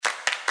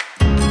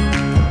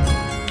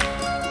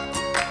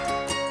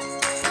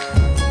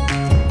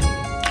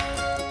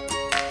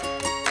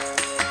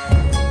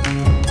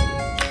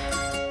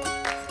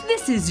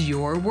is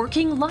Your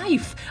Working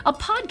Life, a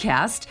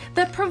podcast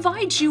that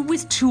provides you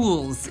with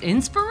tools,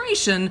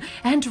 inspiration,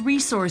 and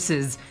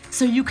resources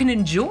so you can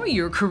enjoy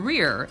your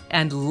career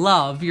and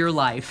love your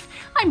life.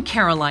 I'm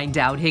Caroline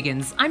Dowd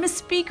Higgins. I'm a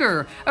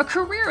speaker, a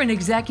career and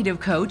executive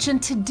coach,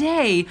 and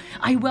today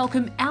I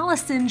welcome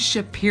Allison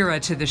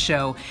Shapira to the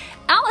show.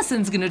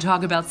 Allison's going to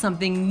talk about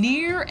something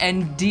near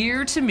and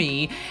dear to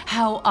me,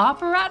 how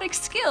operatic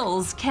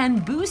skills can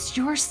boost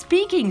your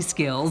speaking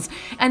skills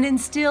and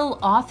instill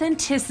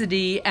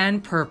authenticity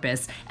and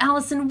purpose.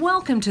 Allison,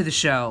 welcome to the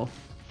show.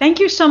 Thank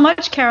you so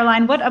much,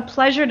 Caroline. What a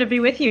pleasure to be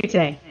with you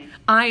today.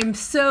 I'm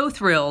so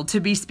thrilled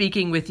to be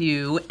speaking with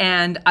you,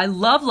 and I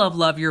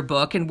love your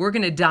book, and we're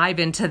going to dive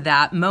into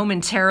that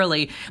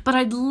momentarily. But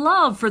I'd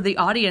love for the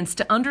audience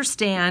to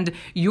understand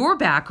your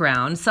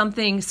background,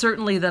 something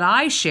certainly that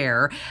I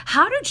share.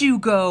 How did you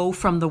go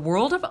from the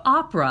world of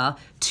opera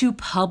to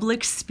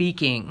public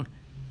speaking?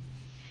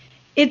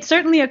 It's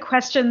certainly a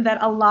question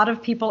that a lot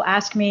of people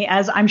ask me,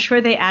 as I'm sure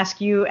they ask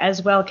you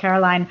as well,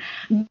 Caroline.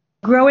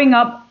 Growing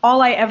up,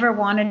 all I ever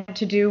wanted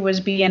to do was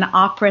be an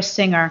opera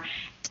singer.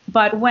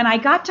 But when I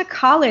got to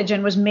college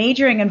and was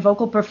majoring in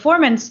vocal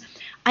performance,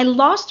 I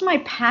lost my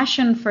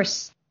passion for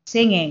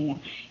singing.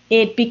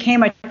 It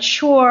became a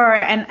chore,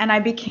 and I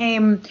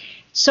became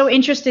so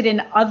interested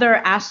in other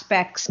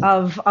aspects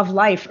of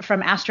life,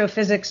 from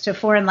astrophysics to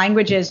foreign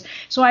languages.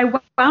 So I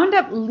wound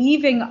up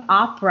leaving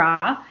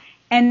opera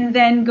and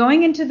then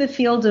going into the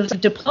field of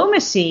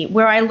diplomacy,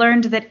 where I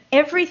learned that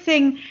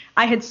everything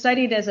I had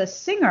studied as a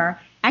singer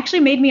actually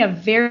made me a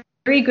very,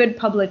 very good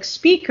public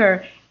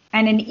speaker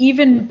and an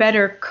even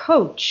better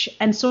coach.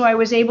 And so I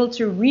was able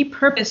to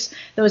repurpose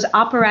those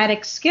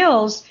operatic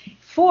skills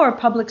for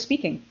public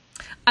speaking.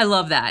 I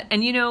love that.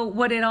 And you know,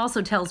 what it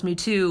also tells me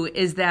too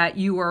is that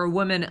you are a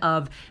woman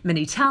of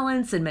many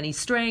talents and many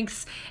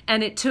strengths.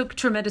 And it took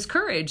tremendous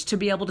courage to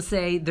be able to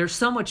say, there's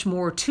so much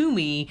more to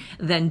me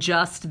than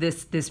just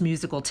this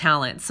musical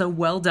talent. So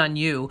well done,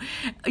 you.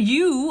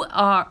 You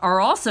are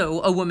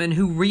also a woman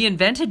who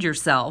reinvented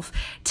yourself.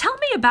 Tell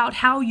me about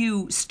how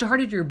you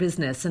started your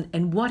business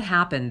and what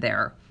happened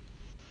there.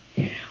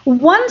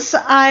 Once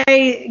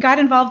I got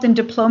involved in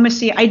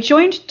diplomacy, I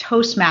joined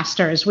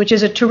Toastmasters, which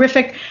is a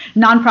terrific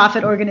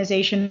nonprofit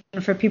organization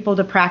for people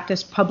to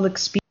practice public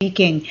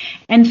speaking.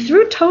 And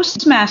through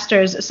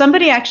Toastmasters,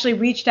 somebody actually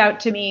reached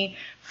out to me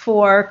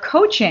for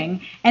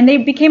coaching, and they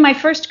became my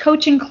first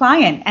coaching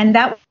client. And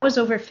that was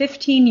over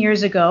 15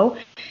 years ago.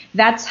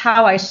 That's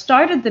how I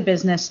started the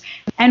business.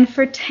 And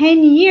for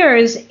 10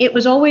 years, it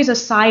was always a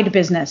side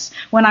business.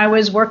 When I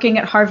was working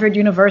at Harvard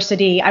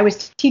University, I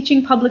was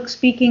teaching public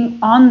speaking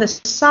on the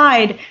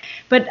side,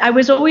 but I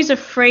was always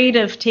afraid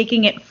of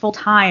taking it full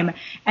time.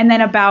 And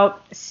then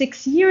about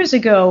 6 years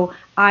ago,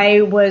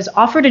 I was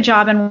offered a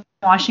job in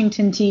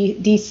Washington,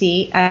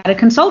 D.C. at a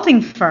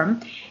consulting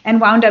firm, and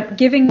wound up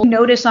giving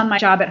notice on my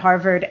job at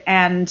Harvard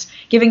and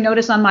giving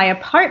notice on my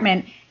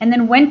apartment, and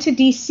then went to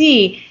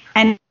D.C.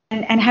 and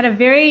had a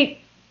very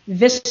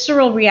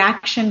visceral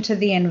reaction to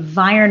the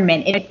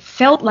environment. It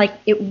felt like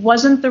it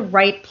wasn't the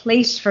right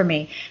place for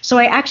me. So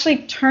I actually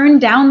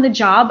turned down the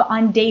job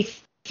on day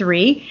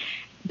 3,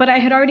 but I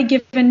had already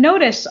given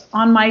notice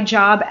on my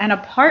job and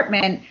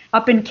apartment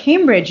up in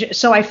Cambridge.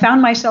 So I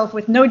found myself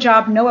with no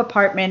job, no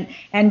apartment,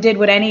 and did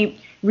what any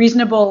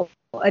reasonable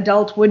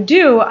adult would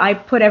do. I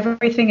put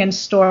everything in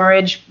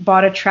storage,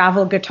 bought a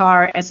travel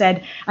guitar, and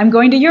said, I'm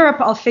going to Europe.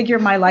 I'll figure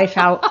my life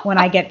out when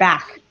I get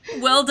back.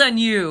 Well done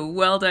you.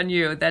 Well done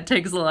you. That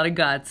takes a lot of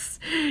guts.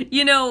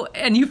 You know,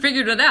 and you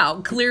figured it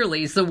out,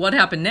 clearly. So what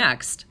happened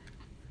next?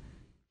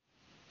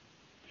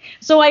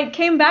 So I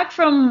came back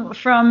from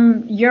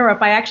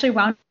Europe. I actually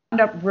wound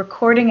up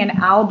recording an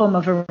album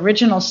of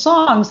original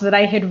songs that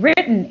I had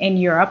written in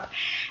Europe,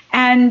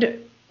 and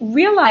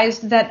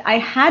realized that I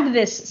had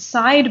this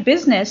side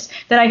business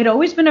that I had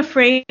always been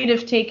afraid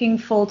of taking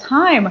full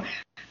time,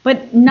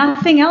 but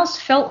nothing else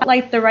felt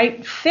like the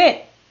right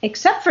fit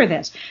except for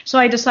this. So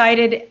I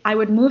decided I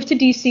would move to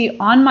DC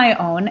on my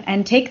own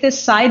and take this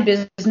side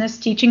business,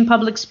 teaching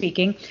public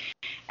speaking,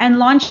 and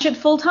launch it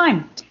full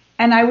time.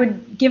 And I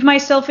would give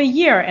myself a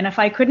year. And if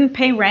I couldn't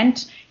pay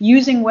rent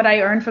using what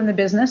I earned from the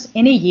business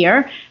in a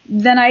year,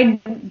 then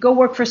I'd go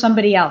work for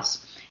somebody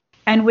else.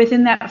 And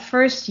within that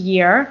first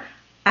year,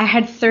 I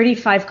had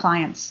 35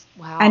 clients.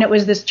 Wow. And it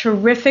was this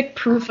terrific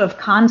proof of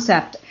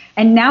concept.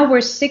 And now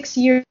we're 6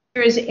 years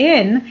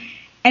in,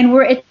 and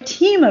we're a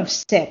team of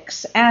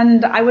 6.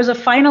 And I was a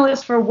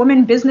finalist for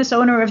Women Business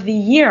Owner of the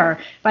Year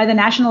by the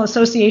National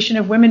Association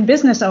of Women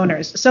Business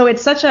Owners. So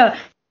it's such a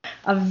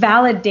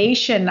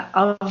validation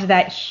of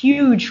that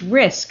huge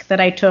risk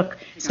that I took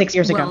 6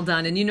 years ago. Well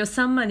done. And you know,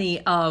 so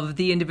many of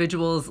the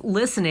individuals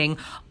listening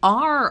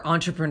are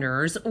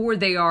entrepreneurs, or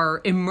they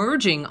are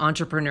emerging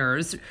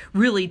entrepreneurs,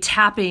 really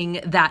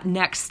tapping that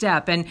next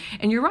step. And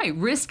you're right,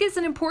 risk is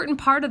an important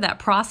part of that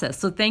process.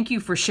 So thank you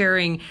for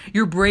sharing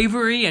your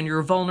bravery and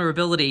your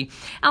vulnerability.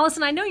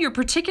 Allison, I know you're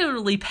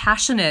particularly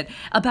passionate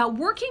about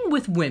working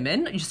with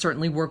women. You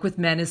certainly work with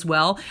men as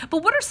well.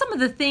 But what are some of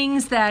the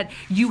things that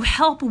you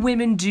help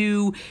women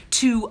do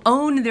to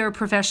own their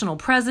professional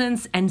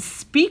presence and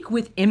speak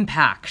with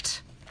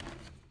impact?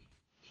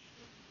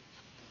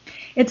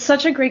 It's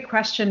such a great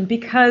question,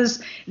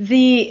 because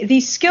the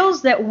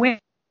skills that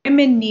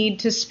women need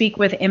to speak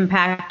with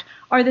impact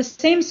are the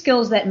same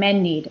skills that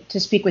men need to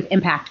speak with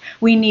impact.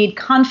 We need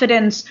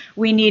confidence.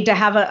 We need to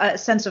have a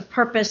sense of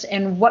purpose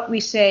in what we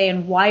say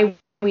and why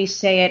we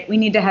say it. We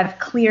need to have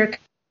clear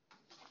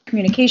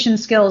communication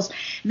skills.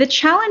 The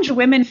challenge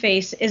women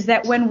face is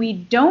that when we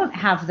don't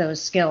have those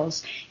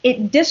skills,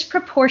 it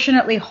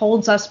disproportionately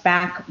holds us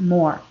back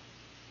more.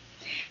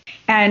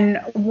 And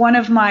one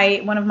of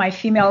my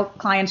female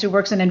clients who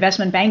works in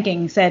investment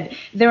banking said,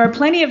 there are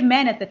plenty of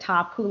men at the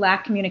top who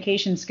lack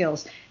communication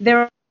skills.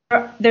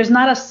 There's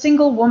not a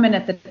single woman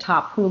at the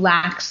top who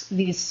lacks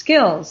these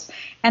skills.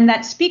 And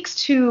that speaks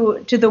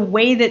to the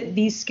way that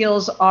these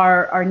skills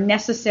are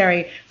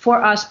necessary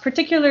for us,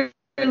 particularly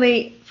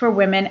for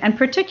women, and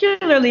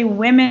particularly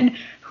women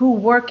who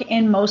work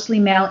in mostly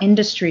male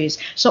industries.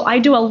 So I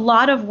do a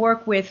lot of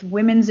work with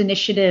women's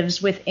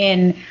initiatives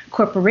within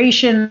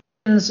corporations,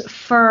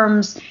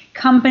 firms,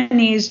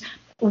 companies,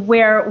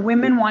 where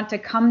women want to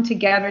come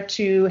together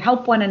to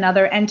help one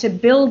another and to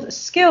build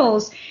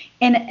skills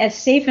in a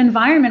safe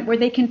environment where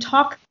they can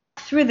talk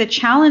through the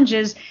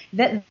challenges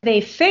that they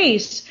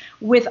face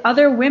with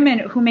other women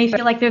who may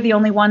feel like they're the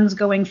only ones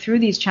going through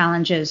these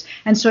challenges.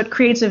 And so it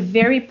creates a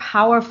very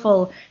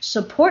powerful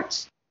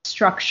support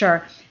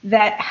structure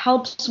that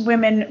helps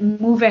women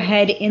move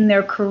ahead in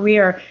their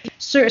career,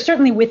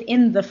 certainly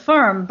within the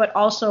firm, but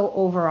also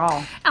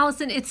overall.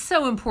 Allison, it's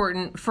so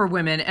important for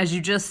women, as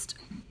you just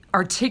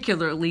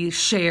articulately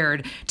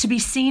shared, to be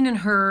seen and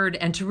heard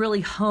and to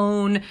really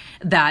hone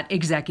that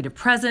executive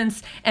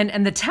presence.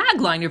 And the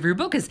tagline of your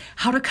book is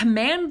how to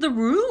command the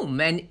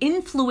room and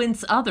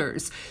influence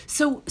others.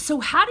 So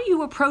how do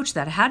you approach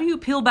that? How do you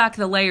peel back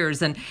the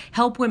layers and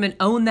help women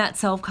own that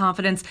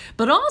self-confidence,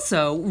 but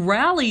also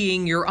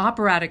rallying your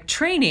operatic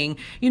training,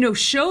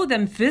 show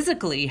them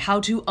physically how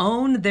to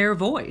own their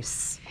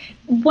voice?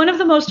 One of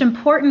the most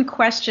important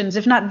questions,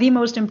 if not the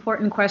most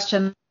important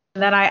question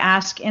that I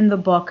ask in the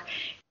book,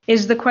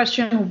 is the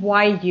question,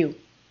 why you?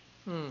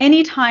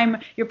 Anytime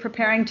you're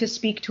preparing to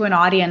speak to an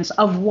audience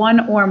of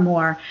one or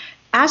more,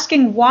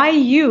 asking why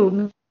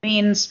you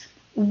means,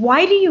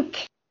 why do you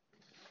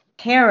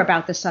care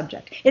about the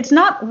subject? It's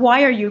not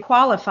why are you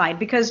qualified,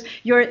 because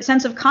your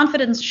sense of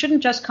confidence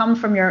shouldn't just come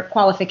from your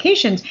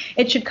qualifications.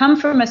 It should come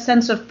from a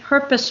sense of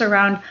purpose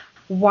around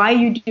why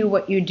you do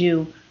what you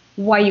do,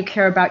 why you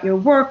care about your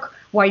work,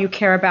 why you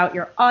care about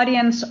your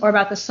audience, or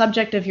about the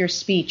subject of your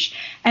speech.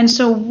 And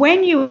so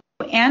when you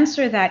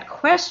answer that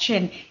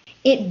question,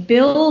 it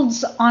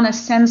builds on a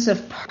sense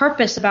of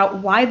purpose about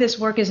why this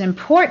work is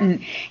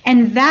important.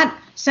 And that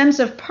sense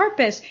of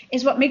purpose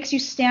is what makes you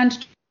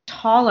stand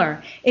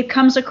taller. It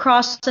comes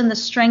across in the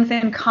strength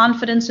and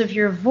confidence of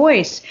your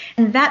voice.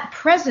 And that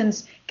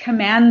presence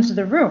commands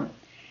the room.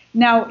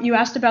 Now, you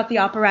asked about the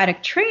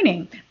operatic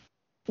training.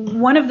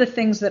 One of the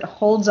things that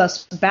holds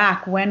us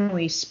back when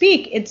we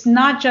speak, it's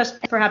not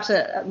just perhaps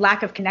a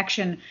lack of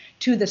connection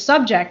to the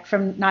subject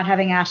from not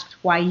having asked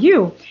why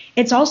you.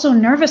 It's also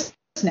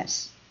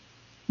nervousness,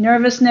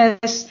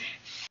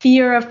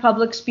 fear of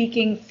public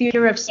speaking,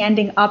 fear of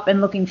standing up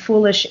and looking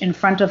foolish in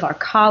front of our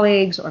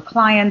colleagues or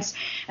clients.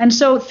 And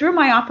so through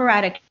my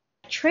operatic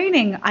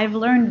training, I've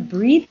learned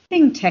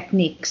breathing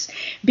techniques,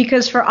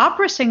 because for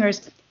opera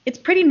singers, it's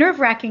pretty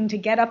nerve-wracking to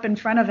get up in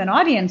front of an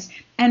audience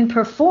and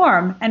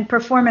perform in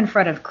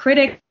front of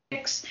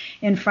critics,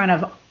 in front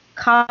of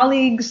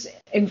colleagues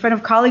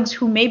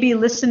who may be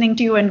listening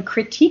to you and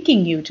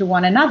critiquing you to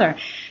one another.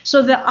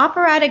 So the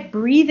operatic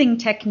breathing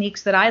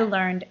techniques that I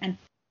learned and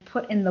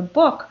put in the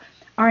book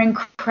are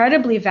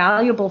incredibly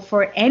valuable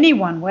for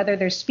anyone, whether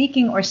they're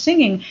speaking or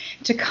singing,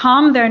 to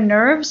calm their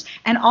nerves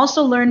and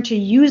also learn to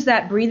use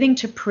that breathing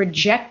to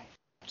project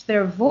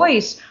their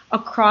voice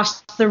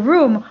across the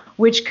room,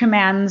 which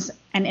commands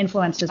and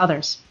influences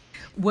others.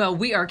 Well,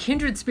 we are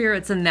kindred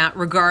spirits in that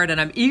regard, and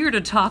I'm eager to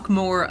talk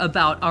more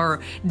about our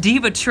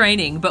diva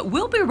training, but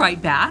we'll be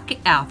right back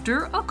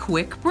after a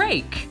quick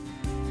break.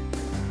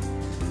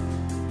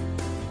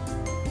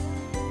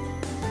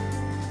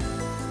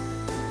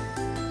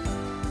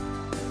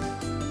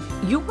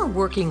 Your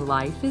working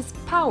life is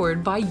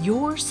powered by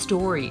your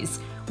stories.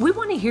 We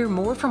want to hear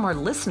more from our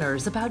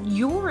listeners about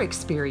your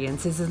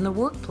experiences in the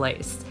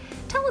workplace.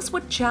 Tell us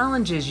what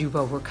challenges you've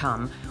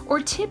overcome or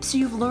tips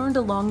you've learned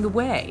along the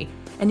way.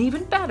 And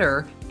even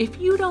better,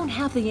 if you don't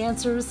have the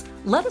answers,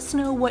 let us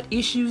know what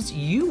issues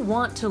you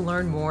want to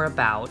learn more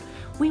about.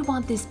 We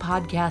want this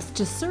podcast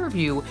to serve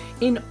you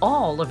in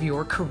all of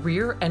your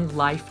career and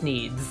life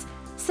needs.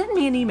 Send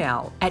me an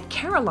email at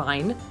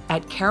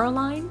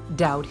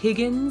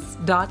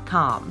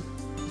caroline@caroline-higgins.com.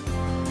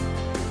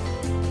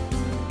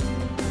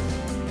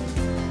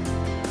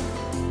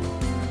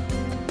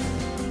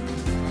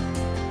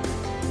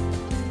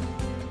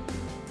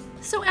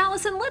 So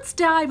Allison, let's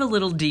dive a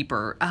little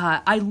deeper.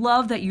 I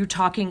love that you're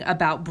talking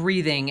about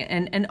breathing,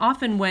 and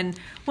often when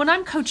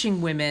I'm coaching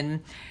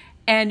women,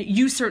 And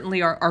you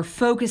certainly are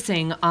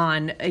focusing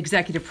on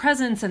executive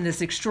presence and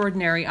this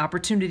extraordinary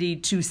opportunity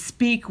to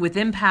speak with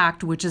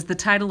impact, which is the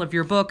title of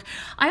your book.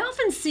 I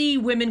often see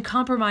women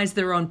compromise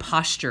their own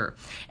posture,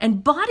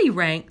 and body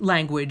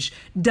language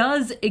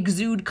does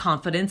exude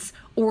confidence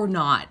or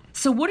not.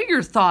 So what are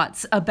your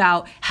thoughts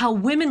about how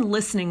women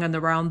listening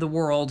around the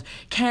world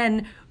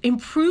can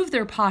improve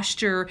their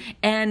posture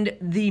and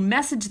the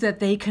message that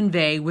they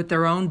convey with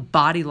their own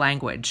body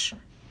language?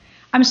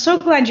 I'm so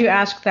glad you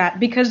asked that,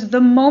 because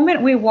the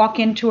moment we walk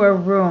into a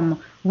room,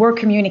 we're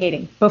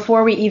communicating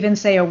before we even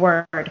say a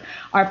word.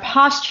 Our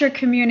posture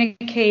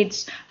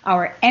communicates,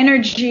 our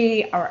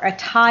energy, our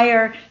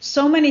attire,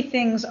 so many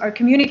things are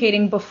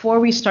communicating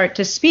before we start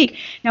to speak.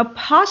 Now,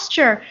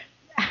 posture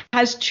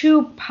has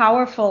two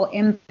powerful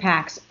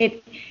impacts.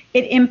 It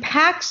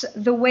impacts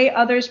the way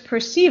others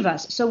perceive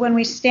us. So when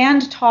we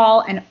stand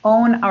tall and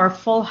own our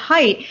full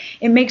height,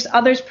 it makes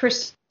others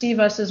perceive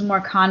us as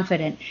more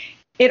confident.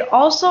 It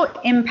also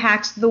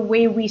impacts the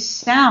way we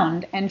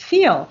sound and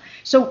feel.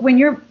 So when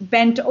you're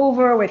bent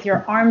over with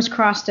your arms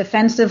crossed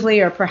defensively,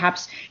 or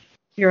perhaps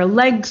your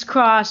legs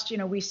crossed,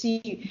 we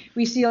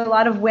see a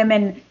lot of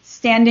women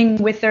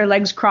standing with their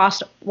legs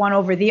crossed one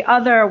over the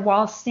other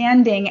while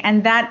standing,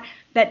 and that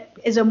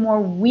is a more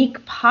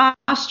weak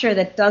posture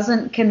that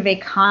doesn't convey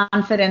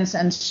confidence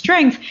and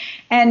strength.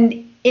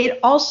 And it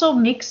also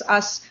makes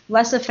us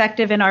less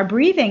effective in our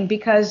breathing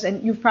because,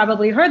 and you've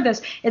probably heard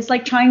this, it's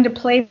like trying to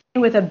play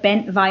with a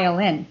bent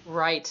violin.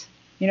 Right.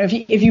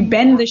 If you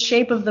bend the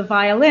shape of the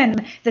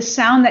violin, the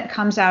sound that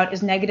comes out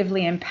is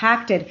negatively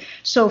impacted.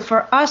 So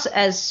for us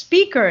as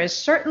speakers,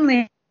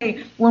 certainly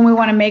when we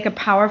want to make a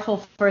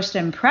powerful first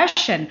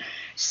impression,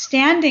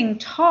 standing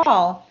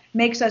tall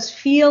makes us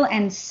feel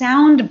and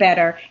sound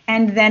better,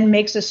 and then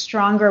makes a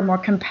stronger, more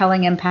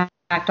compelling impact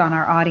on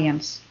our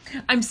audience.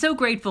 I'm so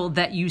grateful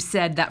that you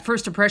said that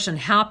first impression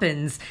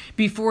happens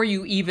before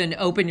you even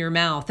open your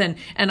mouth. And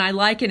I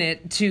liken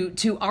it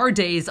to our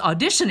days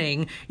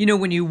auditioning.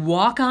 When you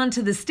walk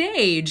onto the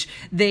stage,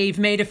 they've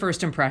made a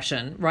first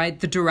impression, right?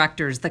 The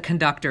directors, the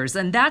conductors.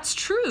 And that's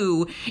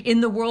true in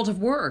the world of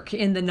work,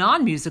 in the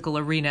non-musical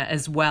arena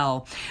as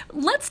well.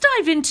 Let's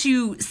dive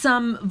into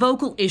some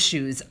vocal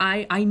issues.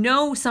 I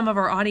know some of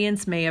our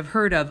audience may have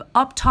heard of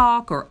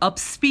uptalk or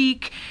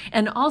upspeak,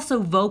 and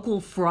also vocal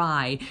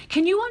fry.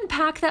 Can you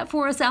unpack that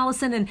for us,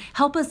 Allison, and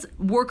help us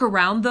work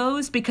around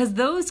those, because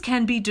those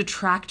can be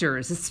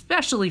detractors,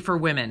 especially for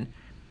women?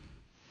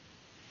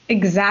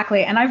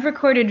 Exactly. And I've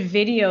recorded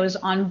videos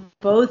on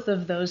both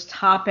of those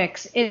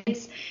topics.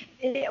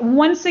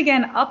 Once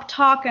again,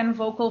 uptalk and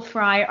vocal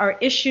fry are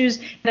issues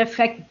that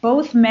affect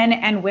both men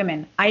and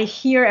women. I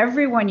hear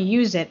everyone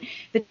use it.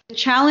 The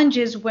challenge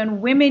is when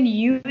women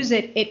use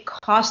it, it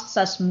costs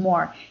us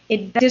more.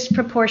 It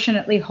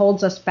disproportionately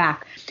holds us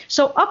back.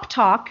 So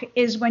uptalk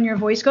is when your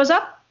voice goes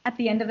up at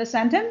the end of a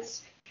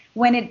sentence,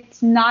 when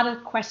it's not a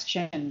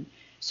question.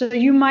 So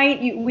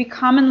we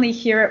commonly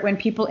hear it when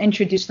people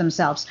introduce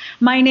themselves.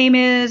 My name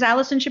is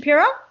Allison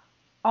Shapiro,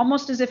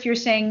 almost as if you're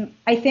saying,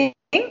 I think,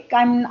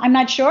 I'm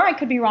not sure, I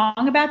could be wrong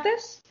about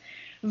this,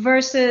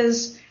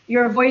 versus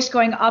your voice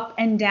going up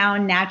and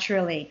down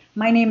naturally.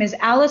 My name is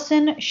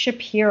Allison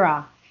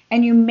Shapiro,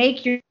 and you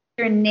make your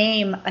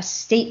name a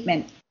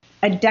statement,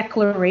 a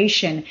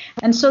declaration.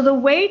 And so the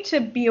way to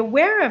be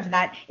aware of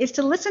that is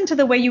to listen to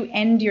the way you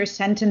end your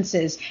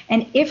sentences.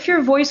 And if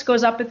your voice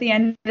goes up at the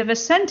end of a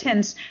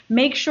sentence,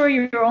 make sure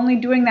you're only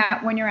doing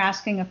that when you're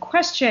asking a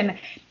question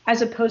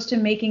as opposed to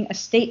making a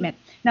statement.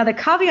 Now, the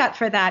caveat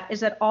for that is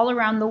that all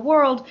around the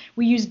world,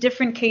 we use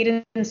different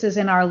cadences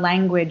in our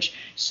language.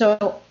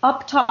 So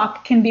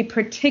uptalk can be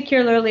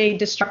particularly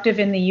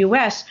destructive in the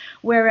US,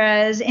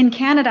 whereas in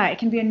Canada, it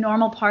can be a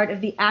normal part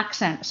of the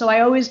accent. So I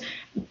always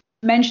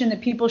mention that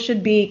people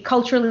should be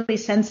culturally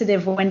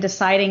sensitive when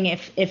deciding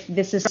if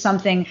this is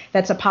something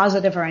that's a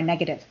positive or a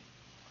negative.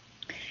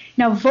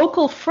 Now,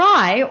 vocal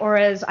fry, or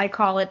as I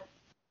call it,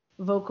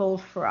 vocal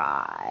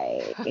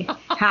fry,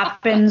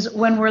 happens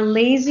when we're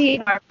lazy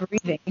in our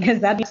breathing,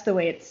 because that's the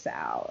way it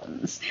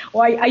sounds.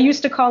 Well, I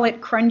used to call it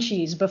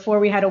crunchies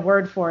before we had a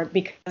word for it,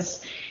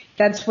 because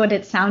that's what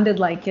it sounded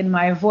like in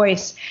my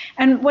voice.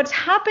 And what's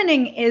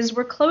happening is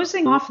we're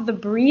closing off the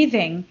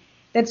breathing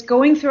that's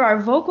going through our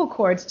vocal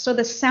cords. So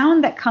the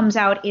sound that comes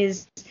out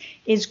is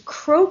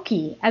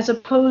croaky as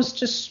opposed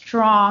to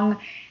strong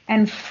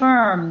and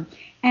firm.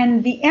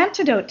 And the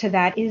antidote to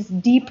that is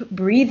deep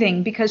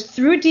breathing, because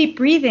through deep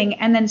breathing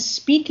and then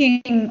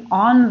speaking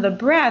on the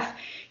breath,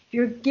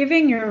 you're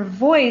giving your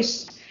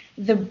voice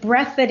the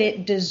breath that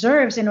it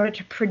deserves in order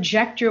to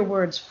project your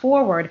words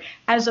forward,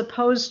 as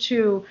opposed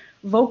to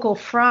vocal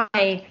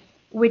fry,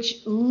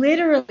 which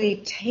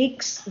literally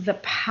takes the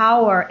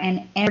power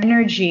and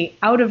energy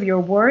out of your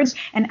words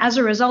and as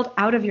a result,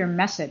 out of your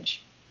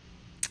message.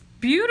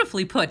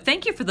 Beautifully put.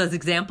 Thank you for those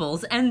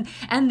examples and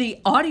the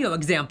audio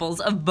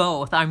examples of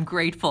both. I'm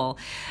grateful.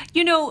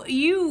 You know,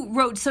 you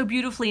wrote so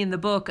beautifully in the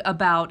book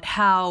about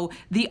how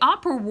the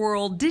opera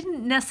world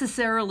didn't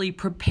necessarily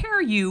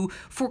prepare you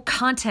for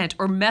content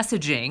or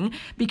messaging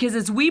because,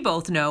 as we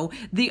both know,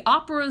 the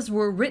operas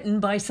were written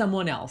by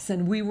someone else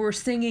and we were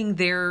singing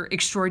their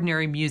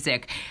extraordinary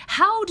music.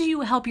 How do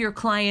you help your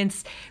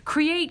clients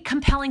create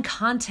compelling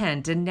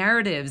content and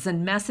narratives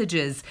and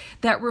messages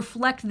that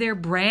reflect their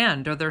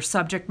brand or their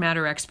subject matter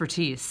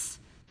expertise?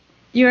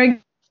 You're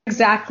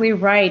exactly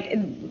right.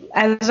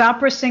 As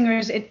opera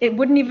singers, it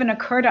wouldn't even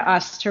occur to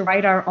us to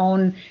write our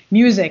own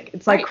music.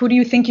 It's like, who do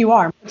you think you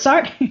are?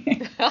 Sorry.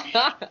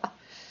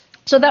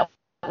 So that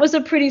was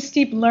a pretty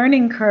steep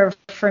learning curve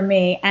for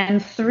me.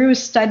 And through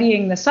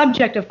studying the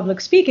subject of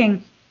public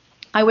speaking,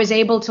 I was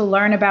able to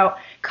learn about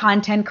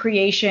content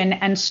creation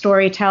and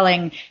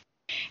storytelling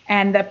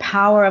and the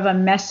power of a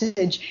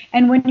message.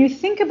 And when you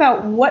think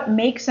about what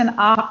makes an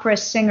opera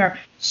singer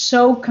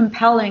so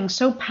compelling,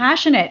 so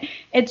passionate,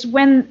 it's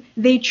when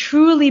they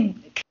truly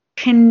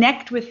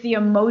connect with the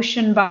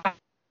emotion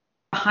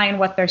behind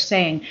what they're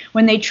saying.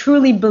 When they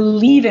truly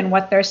believe in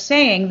what they're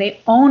saying, they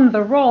own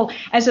the role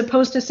as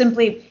opposed to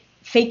simply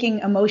faking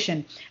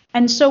emotion.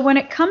 And so when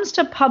it comes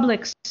to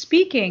public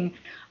speaking,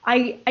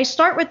 I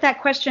start with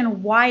that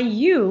question, why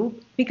you?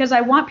 Because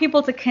I want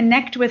people to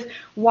connect with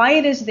why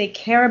it is they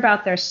care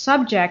about their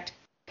subject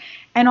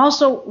and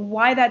also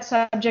why that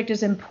subject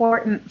is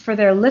important for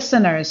their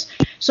listeners.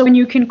 So when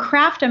you can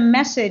craft a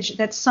message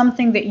that's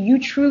something that you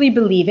truly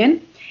believe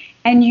in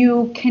and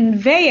you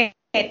convey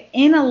it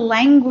in a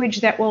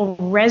language that will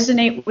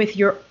resonate with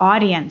your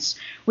audience,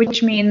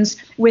 which means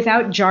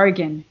without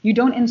jargon. You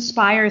don't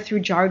inspire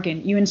through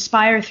jargon. You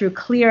inspire through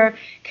clear,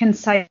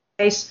 concise,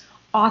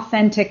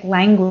 authentic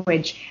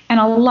language. And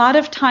a lot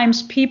of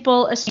times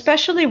people,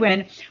 especially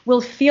women, will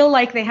feel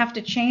like they have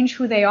to change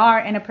who they are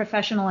in a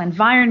professional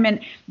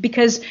environment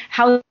because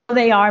how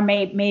they are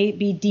may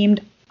be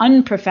deemed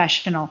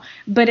unprofessional.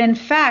 But in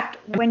fact,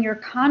 when you're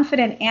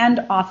confident and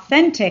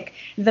authentic,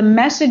 the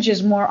message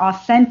is more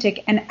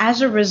authentic. And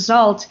as a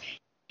result,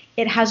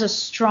 it has a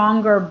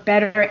stronger,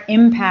 better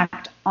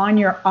impact on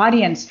your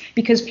audience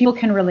because people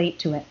can relate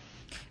to it.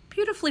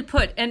 Beautifully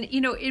put. And, you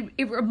know,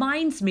 it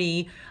reminds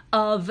me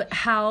of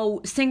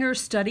how singers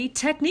study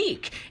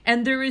technique.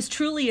 And there is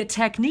truly a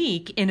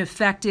technique in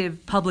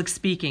effective public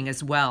speaking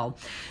as well.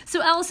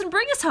 So, Allison,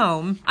 bring us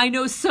home. I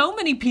know so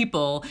many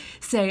people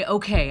say,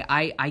 okay,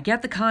 I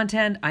get the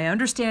content. I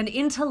understand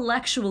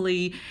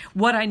intellectually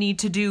what I need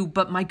to do.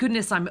 But my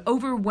goodness, I'm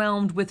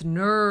overwhelmed with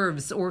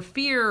nerves or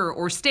fear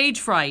or stage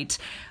fright.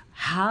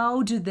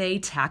 How do they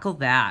tackle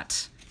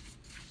that?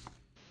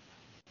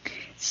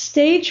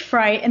 Stage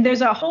fright, and there's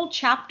a whole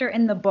chapter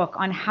in the book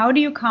on how do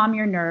you calm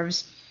your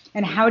nerves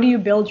and how do you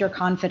build your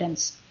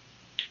confidence.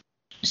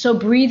 So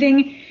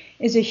breathing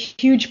is a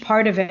huge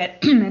part of it.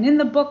 And in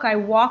the book, I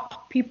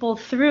walk people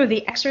through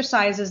the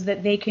exercises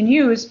that they can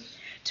use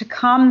to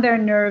calm their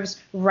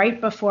nerves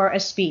right before a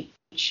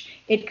speech.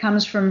 It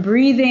comes from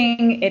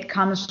breathing, it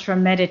comes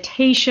from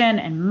meditation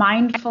and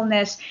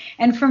mindfulness,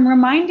 and from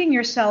reminding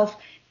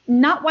yourself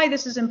not why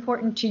this is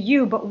important to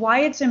you, but why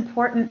it's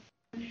important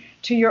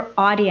to your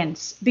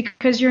audience,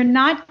 because you're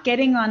not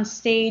getting on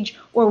stage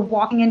or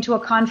walking into a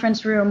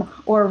conference room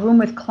or a room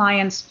with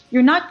clients.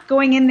 You're not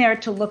going in there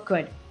to look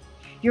good.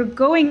 You're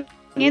going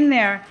in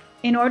there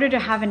in order to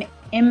have an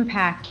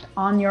impact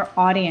on your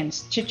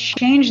audience, to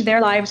change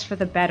their lives for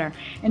the better.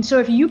 And so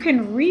if you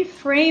can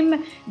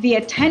reframe the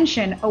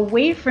attention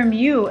away from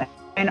you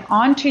and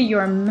onto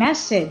your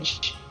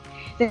message,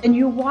 then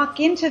you walk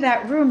into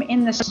that room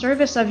in the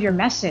service of your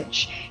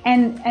message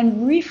and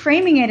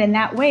reframing it in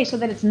that way so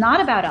that it's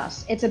not about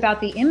us, it's about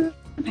the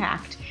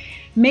impact,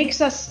 makes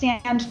us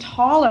stand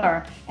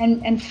taller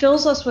and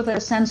fills us with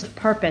a sense of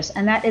purpose.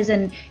 And that is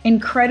an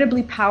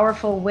incredibly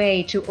powerful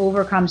way to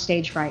overcome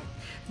stage fright.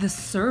 The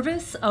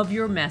service of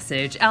your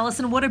message.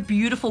 Allison, what a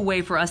beautiful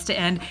way for us to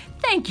end.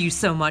 Thank you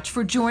so much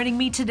for joining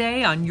me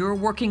today on Your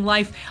Working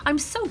Life. I'm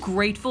so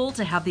grateful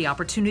to have the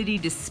opportunity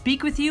to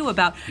speak with you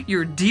about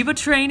your diva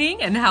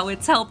training and how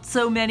it's helped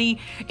so many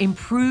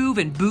improve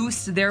and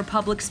boost their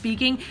public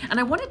speaking. And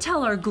I want to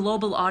tell our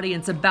global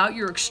audience about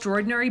your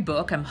extraordinary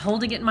book. I'm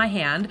holding it in my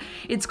hand.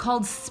 It's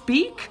called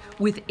Speak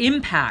with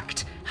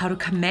Impact: How to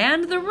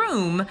Command the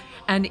Room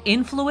and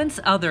Influence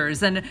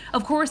Others. And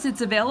of course,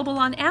 it's available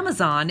on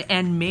Amazon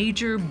and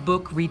major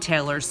book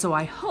retailers. So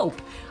I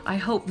hope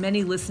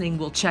many listening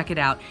will check it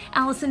out.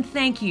 Allison,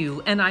 thank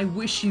you, and I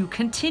wish you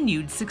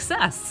continued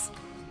success.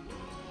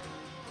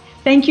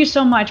 Thank you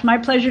so much. My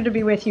pleasure to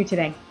be with you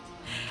today.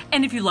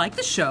 And if you like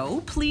the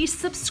show, please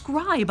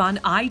subscribe on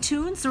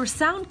iTunes or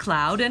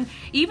SoundCloud, and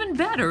even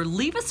better,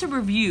 leave us a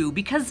review,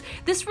 because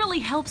this really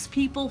helps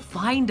people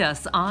find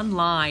us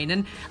online,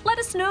 and let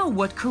us know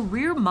what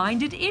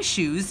career-minded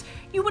issues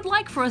you would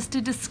like for us to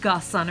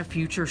discuss on a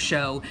future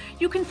show.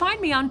 You can find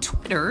me on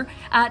Twitter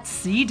at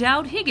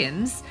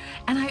CDowdHiggins,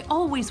 and I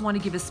always want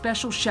to give a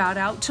special shout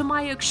out to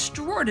my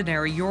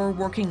extraordinary Your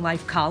Working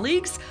Life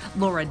colleagues,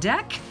 Laura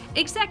Deck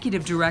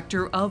Executive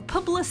Director of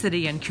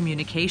Publicity and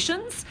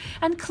Communications,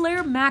 and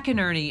Claire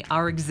McInerney,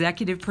 our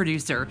executive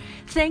producer.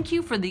 Thank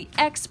you for the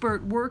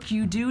expert work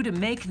you do to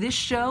make this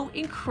show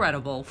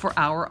incredible for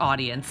our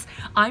audience.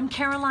 I'm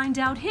Caroline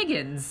Dowd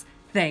Higgins.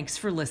 Thanks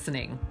for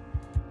listening.